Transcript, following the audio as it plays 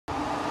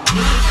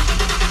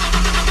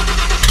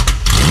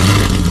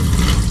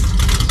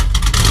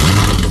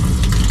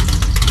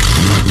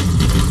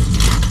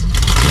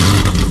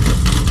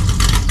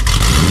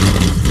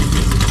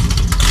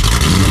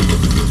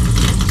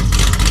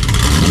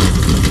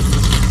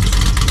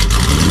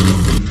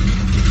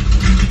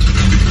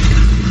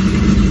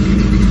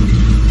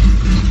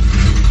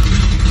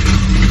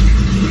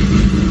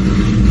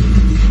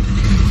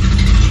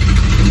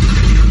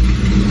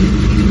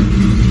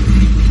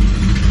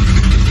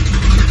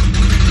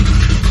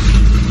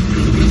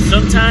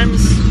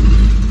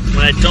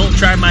I don't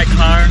drive my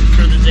car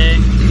for the day.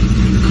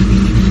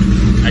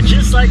 I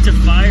just like to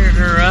fire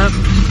her up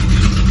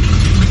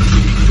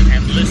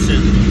and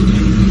listen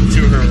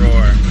to her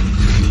roar.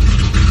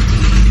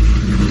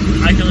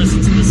 I can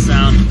listen to the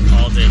sound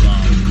all day long.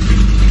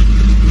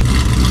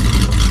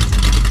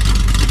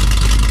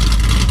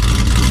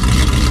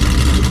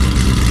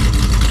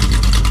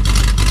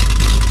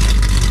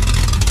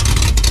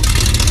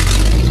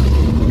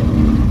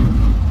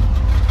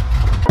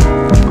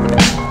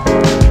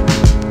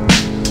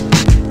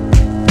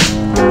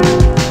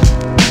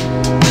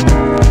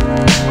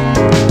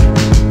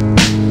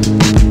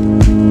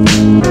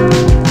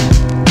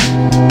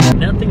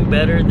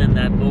 Better than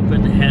that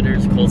open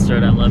headers cold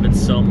start. I love it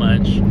so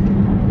much.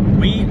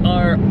 We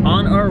are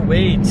on our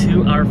way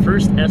to our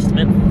first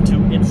estimate to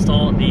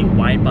install the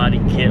wide body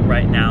kit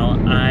right now.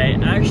 I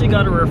actually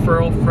got a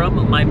referral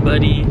from my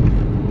buddy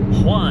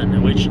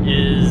Juan, which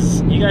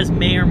is, you guys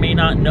may or may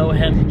not know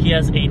him. He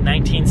has a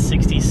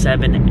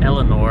 1967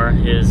 Eleanor.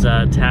 His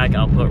tag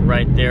I'll put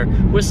right there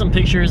with some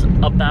pictures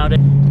about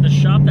it. The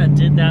shop that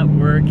did that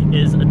work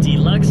is a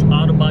Deluxe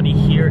Auto Body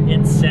here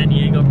in San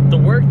Diego. The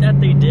work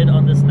that they did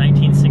on this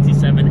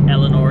 1967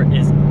 Eleanor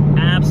is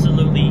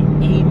absolutely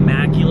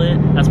immaculate.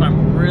 That's why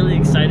I'm really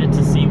excited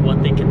to see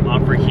what they can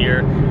offer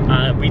here.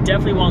 We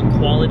definitely want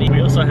quality.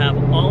 We also have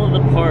all of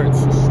the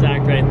parts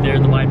stacked right there.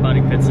 The wide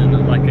body fits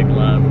in like a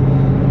glove.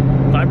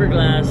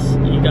 Fiberglass,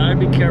 you gotta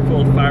be careful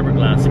with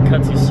fiberglass. It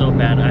cuts you so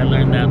bad. I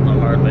learned that the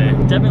hard way.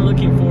 Definitely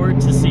looking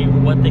forward to see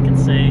what they can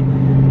say,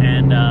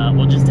 and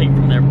we'll just take it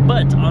from there.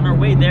 But on our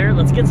way there,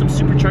 let's get some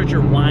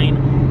Supercharger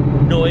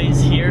whine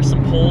noise here,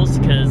 some pulls,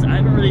 because I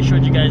haven't really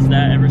showed you guys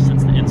that ever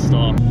since the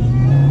install.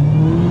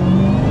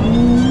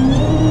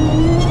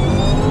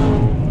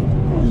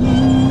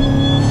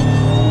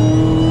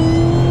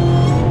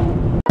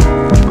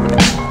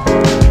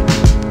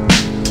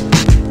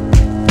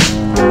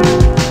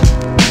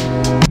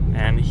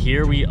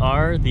 Here we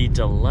are, the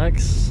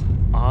Deluxe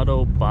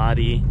Auto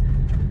Body.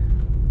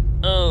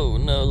 Oh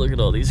no, look at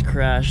all these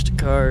crashed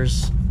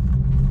cars.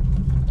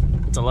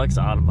 Deluxe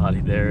Auto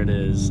Body, there it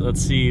is.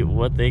 Let's see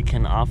what they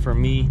can offer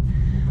me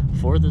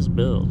for this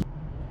build.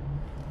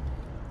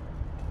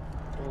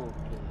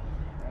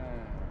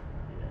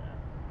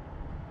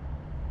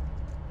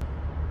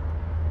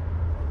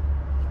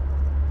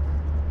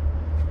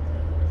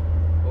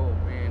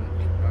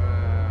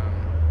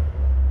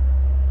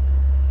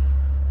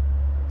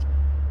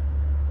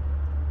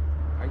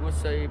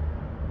 Say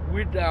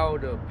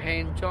without the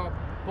paint job,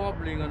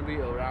 probably gonna be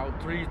around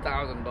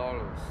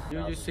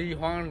 $3,000. You see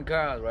Juan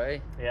cars,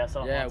 right? Yeah,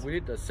 so yeah, we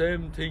did the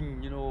same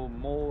thing, you know,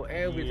 mold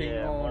everything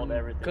on,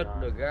 cut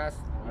on the gas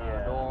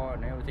door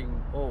and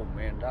everything. Oh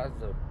man,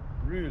 that's a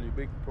really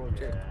big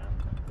project.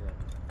 Yeah.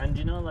 And do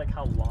you know like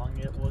how long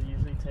it will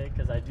usually take?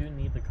 Because I do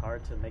need the car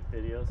to make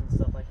videos and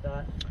stuff like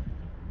that.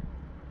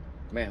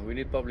 Man, we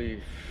need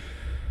probably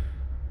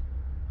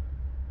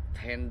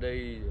 10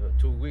 days or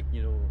 2 weeks,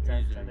 you know.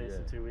 10 days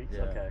to 2 weeks?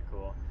 Yeah. Okay,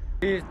 cool.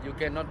 You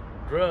cannot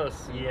rush.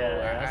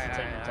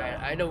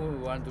 I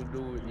don't want to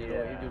do it, you know,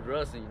 if you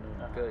rush, you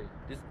know, because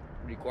this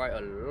requires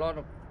a lot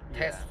of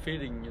test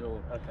fitting, you know.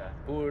 Okay.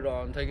 Put it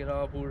on, take it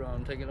off, put it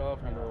on, take it off,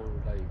 you know,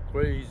 like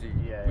crazy.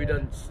 We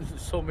done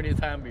so many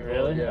times before.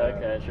 Really? Yeah.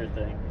 Okay, sure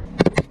thing.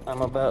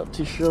 I'm about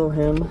to show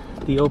him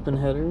the open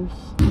headers.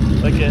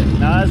 Look at,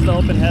 now that's the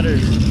open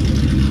headers.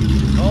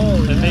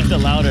 Oh, it makes it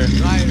louder.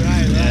 Right.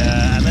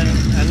 Yeah, and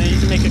then you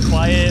can make it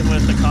quiet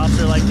with the cops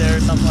are like there or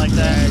something like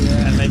that,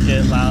 and make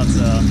it loud.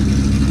 So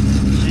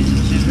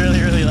she's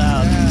really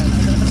loud.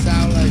 Yeah,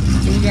 sound like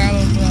 2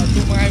 gallons,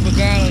 2 miles per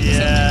gallon.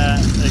 Yeah,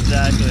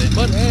 exactly.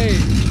 But hey,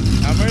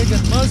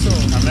 American muscle.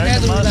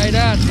 American muscle. Like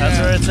that. That's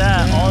where it's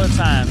at all the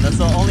time. That's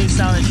the only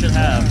sound it should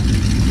have.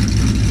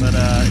 But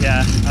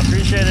yeah, I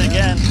appreciate it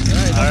again.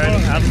 All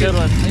right, have a good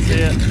one. See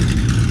ya.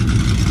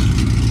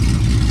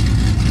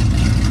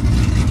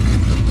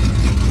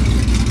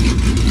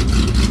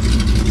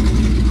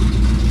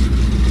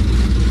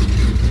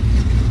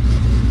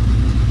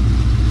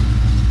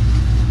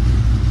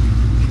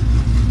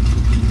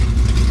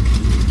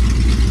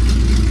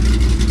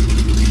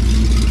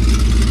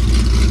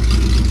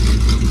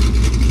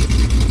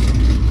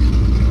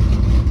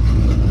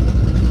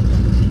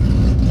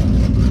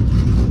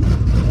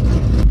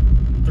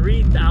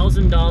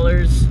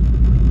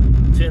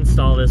 $1,000 to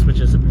install this, which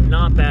is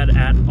not bad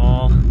at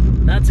all.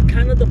 That's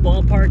kind of the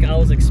ballpark I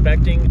was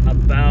expecting,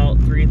 about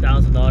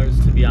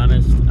 $3,000 to be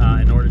honest,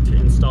 in order to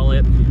install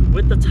it,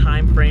 with the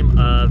time frame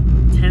of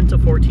 10 to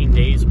 14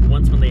 days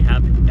once when they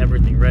have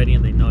everything ready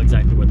and they know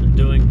exactly what they're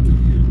doing.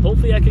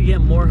 Hopefully I could get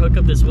more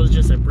hookup. This was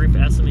just a brief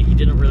estimate. He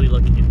didn't really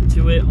look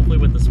into it. Hopefully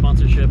with the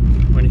sponsorship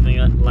or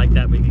anything like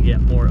that, we could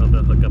get more of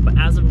a hookup. But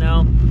as of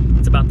now,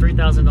 it's about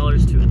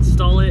 $3,000 to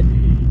install it,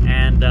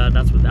 and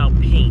that's without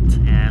paint.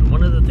 And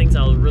one of the things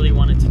I really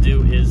wanted to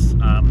do is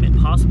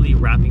possibly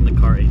wrapping the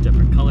car a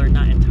different color.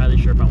 Not entirely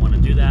sure if I want to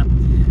do that,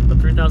 but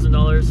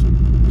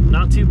 $3,000,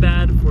 not too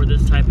bad for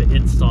this type of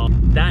install.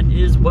 That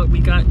is what we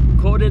got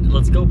quoted.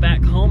 Let's go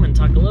back home and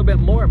talk a little bit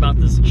more about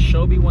this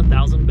Shelby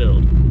 1000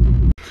 build.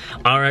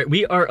 All right,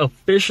 we are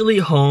officially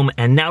home,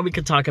 and now we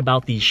can talk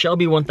about the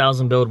Shelby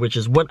 1000 build, which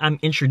is what I'm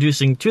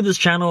introducing to this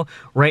channel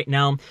right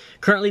now.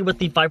 Currently with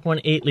the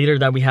 5.8 liter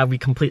that we have, we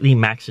completely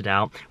maxed it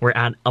out. We're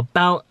at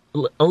about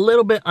a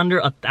little bit under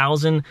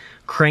 1,000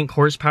 crank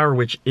horsepower,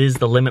 which is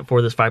the limit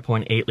for this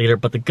 5.8 liter.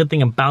 But the good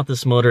thing about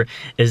this motor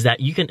is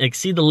that you can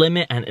exceed the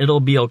limit and it'll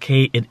be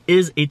okay. It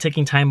is a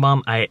ticking time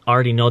bomb. I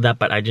already know that,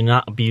 but I do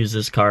not abuse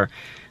this car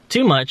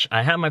too much.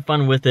 I have my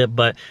fun with it,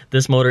 but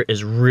this motor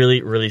is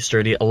really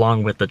sturdy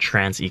along with the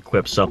trans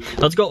equip. So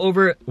let's go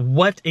over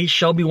what a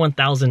Shelby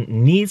 1000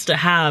 needs to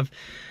have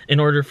in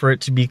order for it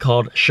to be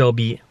called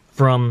Shelby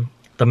from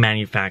the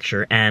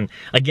manufacturer. And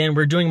again,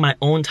 we're doing my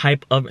own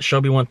type of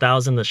Shelby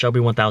 1000, the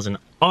Shelby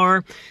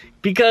 1000R,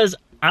 because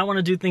I want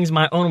to do things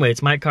my own way.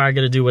 It's my car, I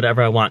gotta do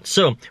whatever I want.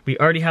 So we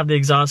already have the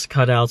exhaust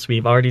cutouts,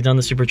 we've already done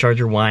the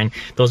supercharger wind.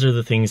 Those are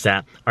the things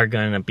that are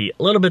gonna be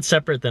a little bit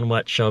separate than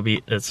what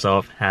Shelby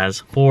itself has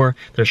for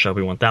their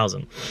Shelby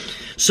 1000.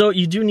 So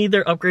you do need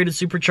their upgraded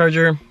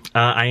supercharger.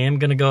 I am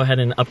gonna go ahead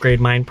and upgrade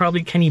mine,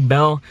 probably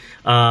Kenne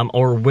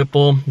or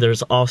Whipple.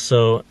 There's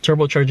also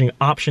turbocharging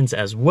options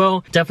as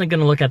well. Definitely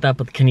gonna look at that,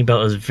 but the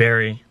Kenne is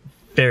very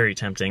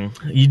tempting.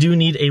 You do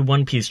need a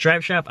one-piece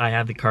drive shaft. I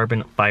have the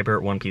carbon fiber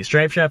one-piece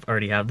drive shaft,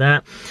 already have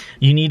that.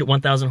 You need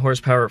 1000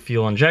 horsepower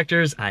fuel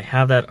injectors. I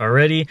have that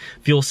already.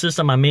 Fuel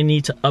system I may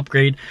need to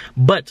upgrade,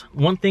 but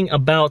one thing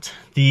about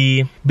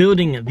the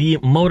building the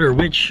motor,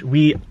 which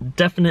we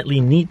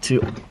definitely need to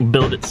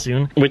build it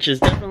soon, which is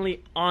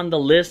definitely on the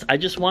list. I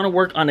just want to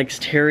work on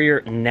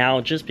exterior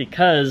now just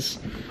because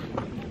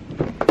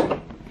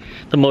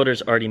the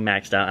motor's already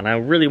maxed out and I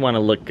really want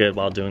to look good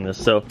while doing this.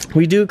 So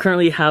we do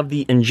currently have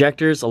the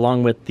injectors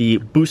along with the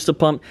booster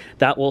pump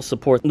that will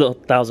support the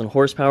 1000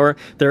 horsepower.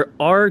 There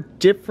are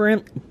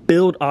different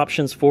build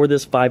options for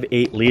this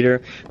 5.8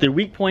 liter. The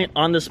weak point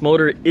on this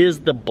motor is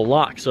the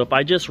block. So if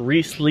I just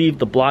re-sleeve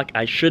the block,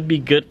 I should be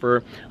good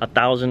for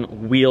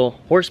 1000 wheel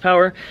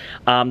horsepower.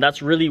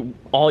 That's really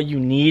all you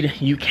need.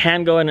 You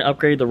can go ahead and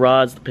upgrade the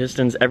rods, the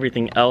pistons,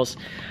 everything else,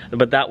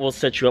 but that will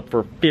set you up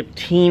for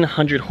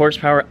 1500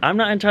 horsepower. I'm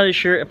not entirely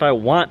sure if I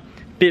want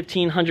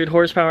 1500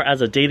 horsepower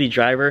as a daily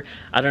driver.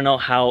 I don't know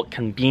how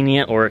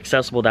convenient or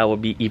accessible that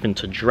would be even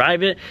to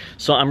drive it.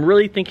 So I'm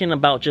really thinking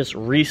about just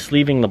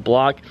re-sleeving the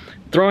block,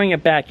 throwing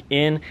it back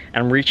in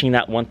and reaching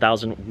that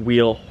 1000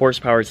 wheel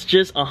horsepower. It's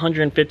just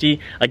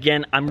 150.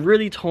 Again, I'm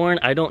really torn.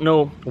 I don't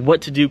know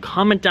what to do.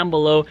 Comment down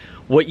below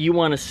what you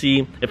want to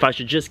see, if I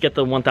should just get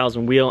the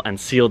 1000 wheel and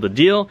seal the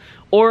deal,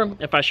 or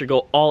if I should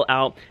go all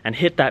out and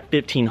hit that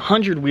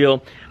 1500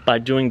 wheel by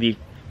doing the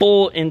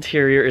full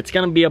interior. It's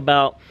gonna be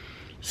about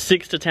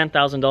 $6,000 to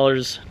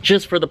 $10,000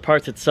 just for the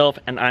parts itself,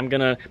 and I'm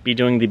gonna be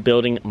doing the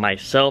building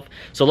myself.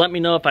 So let me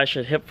know if I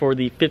should hit for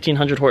the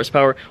 1500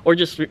 horsepower or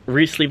just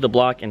re-sleeve the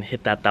block and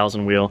hit that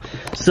 1000 wheel.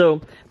 So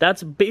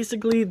that's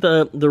basically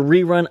the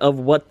rerun of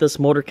what this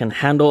motor can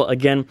handle.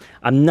 Again,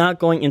 I'm not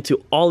going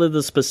into all of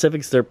the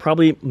specifics. There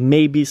probably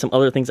may be some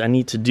other things I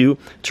need to do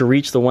to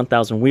reach the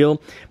 1000 wheel,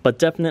 but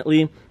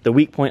definitely the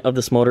weak point of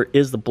this motor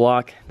is the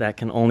block that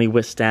can only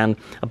withstand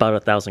about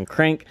 1000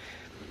 crank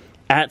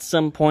at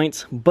some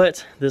points,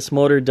 but this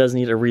motor does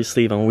need a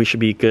re-sleeve and we should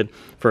be good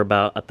for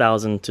about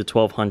 1000 to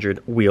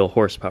 1200 wheel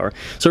horsepower.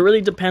 So it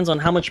really depends on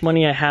how much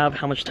money I have,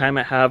 how much time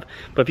I have,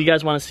 but if you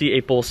guys want to see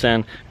a full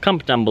send,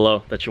 comment down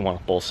below that you want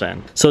a full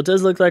send. So it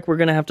does look like we're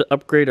gonna have to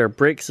upgrade our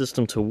brake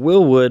system to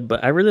Willwood,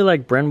 but I really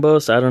like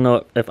Brembo, so I don't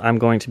know if I'm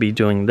going to be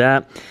doing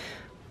that.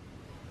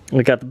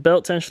 We got the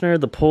belt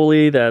tensioner, the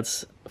pulley,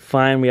 that's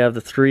fine. We have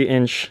the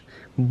 3-inch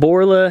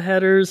Borla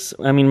headers.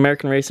 I mean,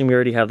 American Racing, we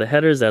already have the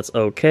headers, that's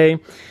okay.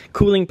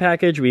 Cooling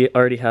package, we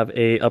already have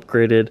a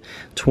upgraded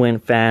twin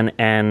fan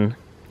and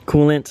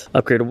coolant.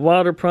 Upgraded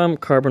water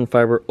pump, carbon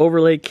fiber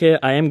overlay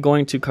kit. I am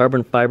going to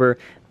carbon fiber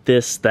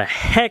this the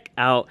heck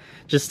out.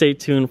 Just stay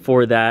tuned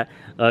for that.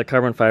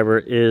 Carbon fiber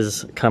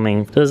is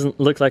coming. Doesn't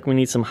look like we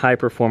need some high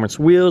performance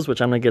wheels,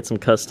 which I'm gonna get some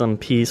custom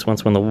piece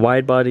once when the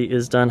wide body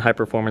is done. High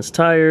performance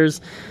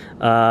tires,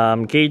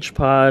 gauge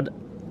pod,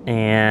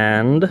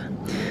 and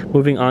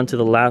moving on to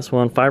the last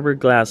one,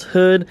 fiberglass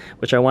hood,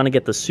 which I want to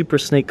get the Super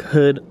Snake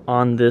hood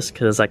on this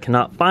because I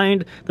cannot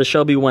find the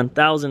Shelby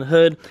 1000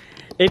 hood.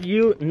 If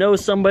you know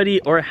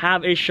somebody or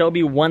have a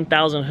Shelby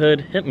 1000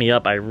 hood, hit me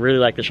up. I really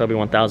like the Shelby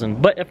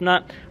 1000, but if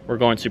not, we're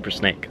going Super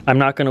Snake. I'm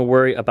not going to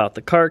worry about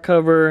the car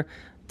cover,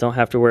 don't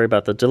have to worry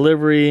about the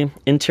delivery,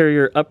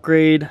 interior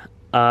upgrade,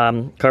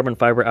 carbon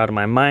fiber out of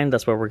my mind,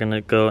 that's what we're going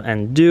to go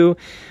and do.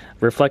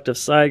 Reflective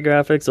side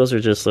graphics, those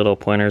are just little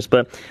pointers,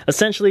 but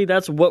essentially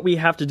that's what we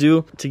have to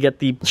do to get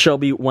the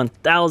Shelby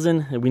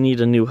 1000. We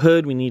need a new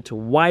hood, we need to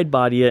wide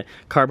body it,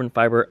 carbon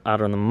fiber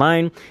out on the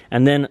mine,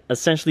 and then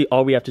essentially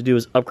all we have to do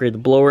is upgrade the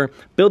blower,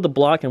 build the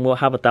block, and we'll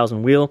have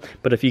 1000 wheel.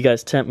 But if you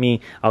guys tempt me,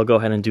 I'll go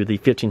ahead and do the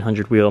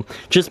 1500 wheel.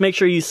 Just make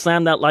sure you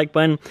slam that like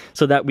button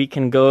so that we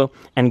can go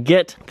and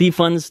get the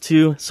funds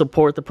to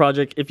support the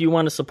project. If you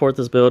want to support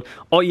this build,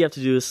 all you have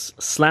to do is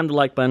slam the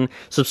like button,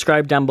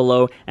 subscribe down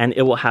below, and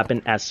it will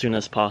happen as soon soon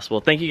as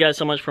possible. Thank you guys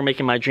so much for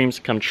making my dreams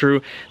come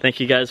true.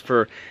 Thank you guys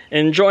for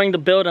enjoying the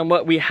build and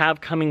what we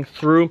have coming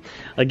through.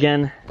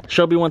 Again,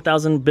 Shelby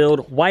 1000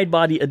 build wide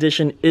body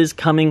edition is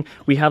coming.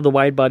 We have the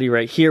wide body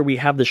right here. We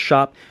have the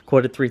shop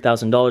quoted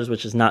 $3,000,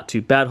 which is not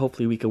too bad.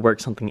 Hopefully we could work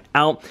something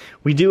out.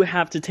 We do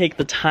have to take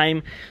the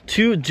time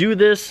to do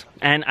this,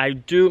 and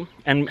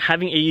and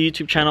having a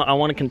YouTube channel, I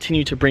want to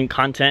continue to bring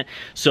content.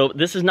 So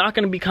this is not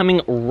going to be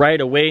coming right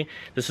away.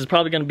 This is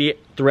probably going to be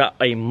throughout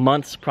a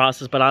month's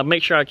process, but I'll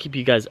make sure I keep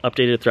you guys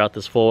updated throughout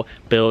this full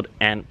build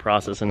and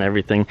process and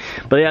everything.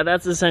 But yeah,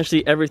 that's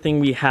essentially everything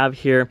we have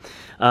here.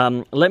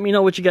 Let me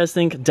know what you guys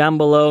think down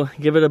below.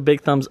 Give it a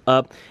big thumbs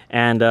up.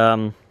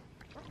 And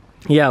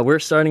yeah, we're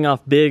starting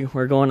off big.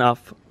 We're going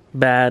off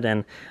bad,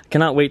 and I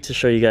cannot wait to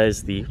show you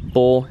guys the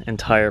full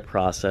entire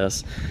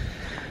process.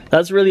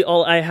 That's really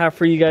all I have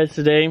for you guys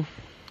today.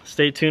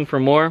 Stay tuned for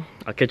more.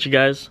 I'll catch you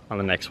guys on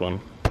the next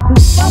one.